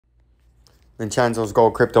Vincenzo's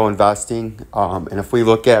Gold Crypto Investing. And if we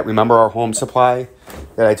look at, remember our home supply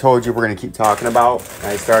that I told you we're going to keep talking about?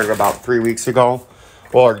 I started about 3 weeks ago.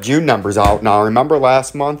 Well, our June number's out now. Remember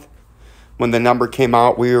last month when the number came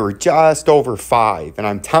out, we were just over 5. And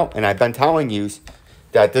I've been telling you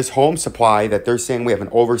that this home supply that they're saying we have an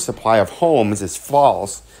oversupply of homes is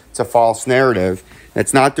false. It's a false narrative.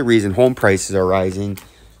 That's not the reason home prices are rising.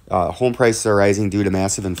 Home prices are rising due to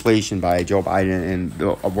massive inflation by Joe Biden and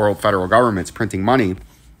the world federal government's printing money.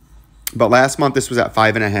 But last month, this was at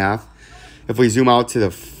 5.5. If we zoom out to the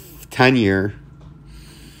 10-year,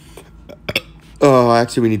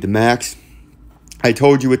 actually, we need the max. I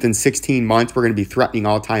told you within 16 months, we're going to be threatening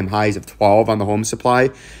all-time highs of 12 on the home supply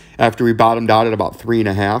after we bottomed out at about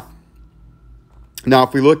 3.5. Now,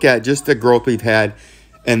 if we look at just the growth we've had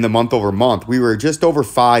in the month over month, we were just over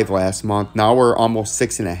 5 last month. Now we're almost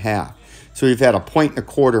 6.5. So we've had a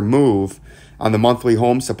 1.25 move on the monthly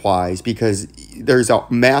home supplies because there's a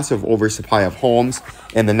massive oversupply of homes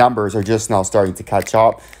and the numbers are just now starting to catch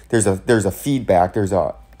up. There's a feedback. There's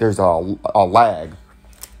a lag.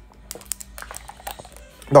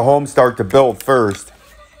 The homes start to build first,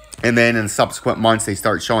 and then in subsequent months they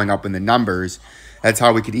start showing up in the numbers. That's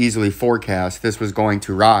how we could easily forecast this was going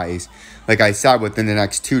to rise. Like I said, within the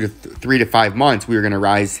next 3 to 5 months, we were going to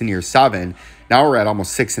rise to near 7. Now we're at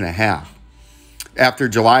almost 6.5. After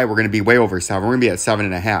July, we're going to be way over 7. We're going to be at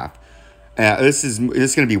 7.5. This is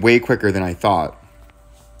going to be way quicker than I thought.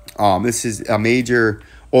 This is a major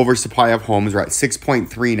oversupply of homes. We're at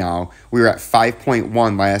 6.3 now. We were at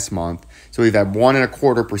 5.1 last month. So we've had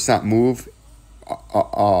 1.25% move.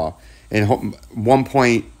 And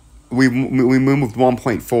we moved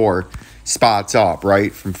 1.4 spots up,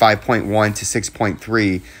 right? From 5.1 to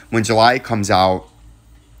 6.3. When July comes out,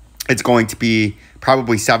 it's going to be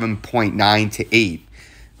probably 7.9 to 8,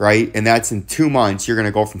 right? And that's in 2 months. You're going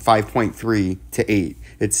to go from 5.3 to 8.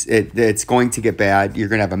 It's going to get bad. You're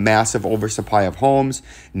going to have a massive oversupply of homes,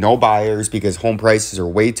 no buyers because home prices are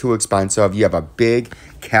way too expensive. You have a big,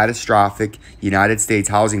 catastrophic United States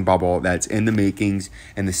housing bubble that's in the makings,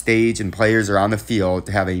 and the stage and players are on the field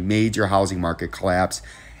to have a major housing market collapse.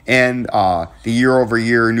 And the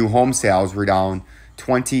year-over-year new home sales were down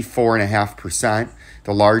 24.5%,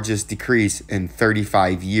 the largest decrease in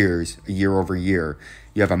 35 years, year-over-year.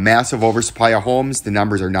 You have a massive oversupply of homes. The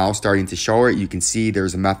numbers are now starting to show it. You can see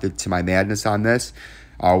there's a method to my madness on this.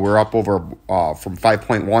 We're up over from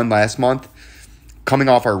 5.1 last month, coming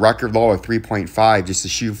off our record low of 3.5 just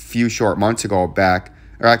a few short months ago back,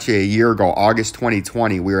 or actually a year ago, August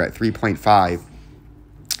 2020, we were at 3.5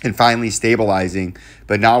 and finally stabilizing.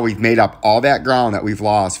 But now we've made up all that ground that we've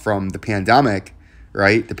lost from the pandemic,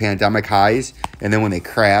 right? The pandemic highs, and then when they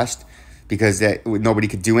crashed, because nobody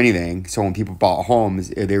could do anything. So when people bought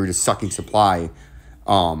homes, they were just sucking supply.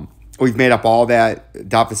 We've made up all that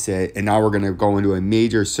deficit, and now we're going to go into a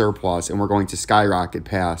major surplus, and we're going to skyrocket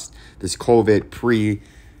past this COVID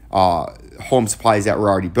home supplies that we're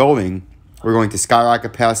already building. We're going to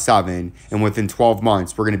skyrocket past 7, and within 12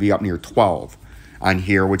 months, we're going to be up near 12 on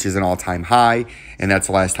here, which is an all-time high, and that's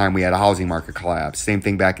the last time we had a housing market collapse. Same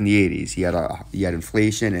thing back in the 80s. You had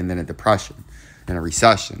inflation and then a depression and a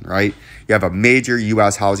recession, right? You have a major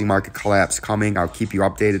U.S. housing market collapse coming. I'll keep you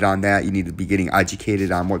updated on that. You need to be getting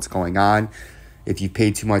educated on what's going on. If you pay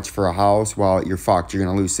too much for a house, well, you're fucked. You're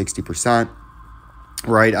going to lose 60%,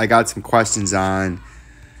 right? I got some questions on,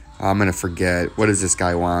 I'm going to forget. What does this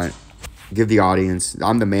guy want? Give the audience,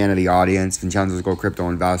 I'm the man of the audience. Vincenzo's Gold Crypto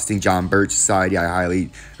Investing, John Birch Society. I highly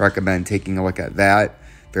recommend taking a look at that.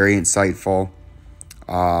 Very insightful.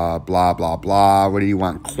 Blah, blah, blah. What do you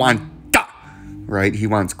want? Quant. Right? He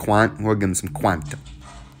wants Quant. We'll give him some Quant.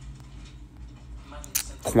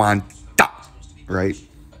 Quanta. Right?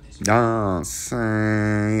 I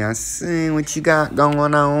see what you got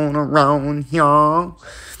going on around here.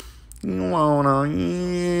 You wanna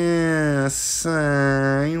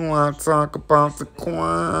talk about the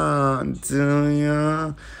Quant, do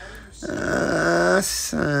ya?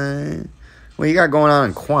 What you got going on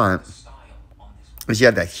in Quant is you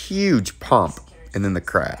had that huge pump and then the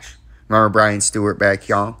crash. Remember Brian Stewart back,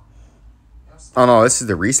 y'all? Oh, no, this is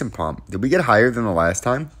the recent pump. Did we get higher than the last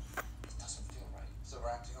time?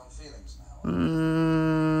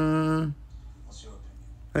 I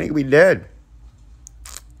think we did.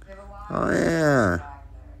 Oh, yeah.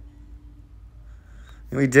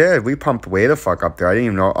 We did. We pumped way the fuck up there. I didn't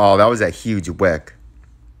even know. Oh, that was that huge wick.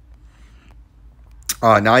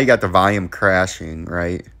 Now you got the volume crashing,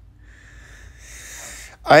 right?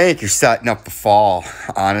 I think you're setting up the fall,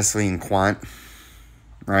 honestly, in Quant,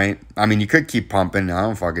 right? I mean, you could keep pumping. I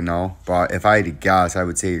don't fucking know. But if I had to guess, I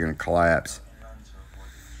would say you're going to collapse.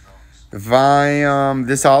 If I,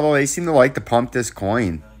 this although they seem to like to pump this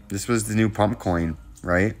coin. This was the new pump coin,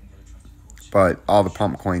 right? But all the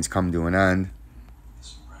pump coins come to an end.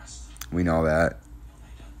 We know that.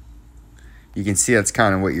 You can see that's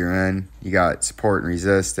kind of what you're in. You got support and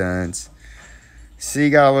resistance. So you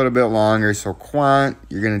got a little bit longer. So Quant,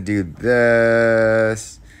 you're going to do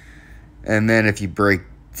this. And then if you break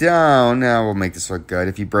down, now we'll make this look good.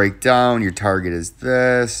 If you break down, your target is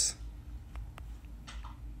this.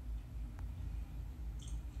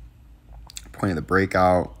 Point of the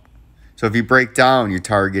breakout. So if you break down, your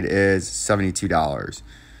target is $72,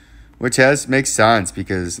 which makes sense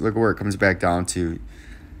because look where it comes back down to.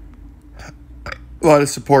 A lot of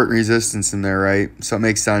support and resistance in there, right? So it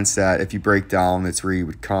makes sense that if you break down, that's where you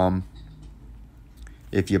would come.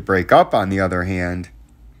 If you break up, on the other hand,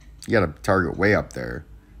 you got a target way up there.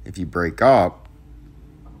 If you break up,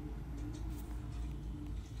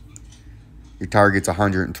 your target's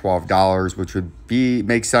 $112, which would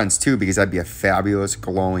make sense too, because that'd be a fabulous,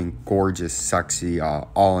 glowing, gorgeous, sexy,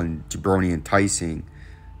 all in jabroni enticing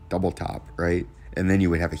double top, right? And then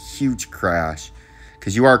you would have a huge crash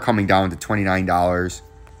because you are coming down to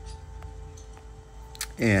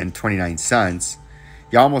 $29.29.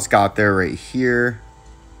 You almost got there right here,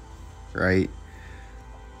 right?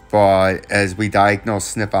 But as we diagnose,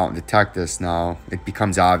 sniff out, and detect this now, it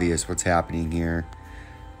becomes obvious what's happening here.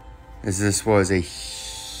 As this was a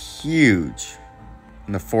huge,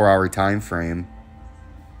 in the 4-hour time frame,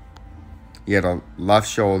 you had a left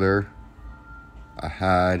shoulder, a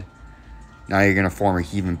head. Now you're going to form an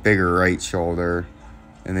even bigger right shoulder.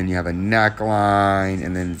 And then you have a neckline,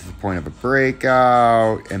 and then to the point of a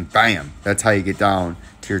breakout, and bam! That's how you get down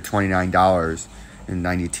to your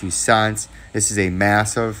 $29.92. This is a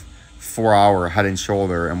massive 4-hour head and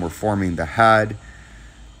shoulder, and we're forming the head.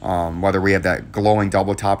 Whether we have that glowing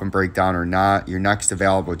double top and breakdown or not, your next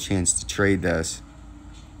available chance to trade this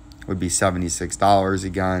would be $76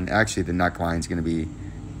 again. Actually, the neckline is going to be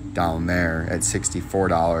down there at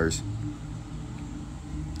 $64.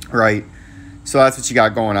 Right? So that's what you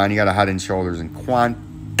got going on. You got a head and shoulders and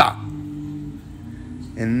Quanta.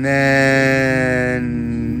 And then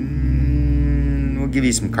we'll give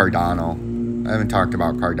you some Cardano. I haven't talked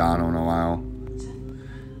about Cardano in a while.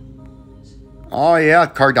 Oh yeah,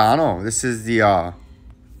 Cardano. This is the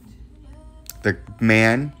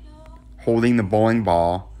man holding the bowling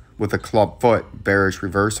ball with a club foot bearish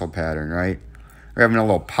reversal pattern, right? We're having a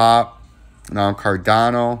little pop. Now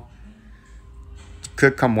Cardano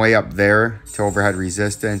could come way up there to overhead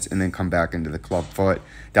resistance and then come back into the club foot.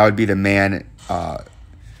 That would be the man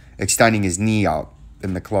extending his knee out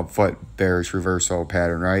in the club foot bearish reversal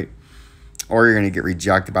pattern, right? Or you're going to get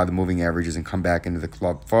rejected by the moving averages and come back into the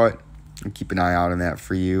club foot. And keep an eye out on that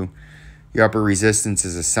for you. Your upper resistance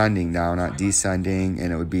is ascending now, not descending,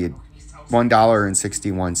 and it would be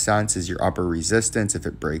 $1.61 is your upper resistance if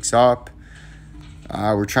it breaks up.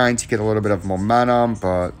 We're trying to get a little bit of momentum,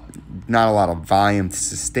 but not a lot of volume to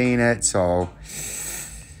sustain it, so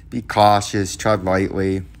be cautious, tread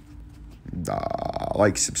lightly.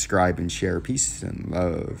 Like, subscribe, and share. Peace and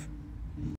love.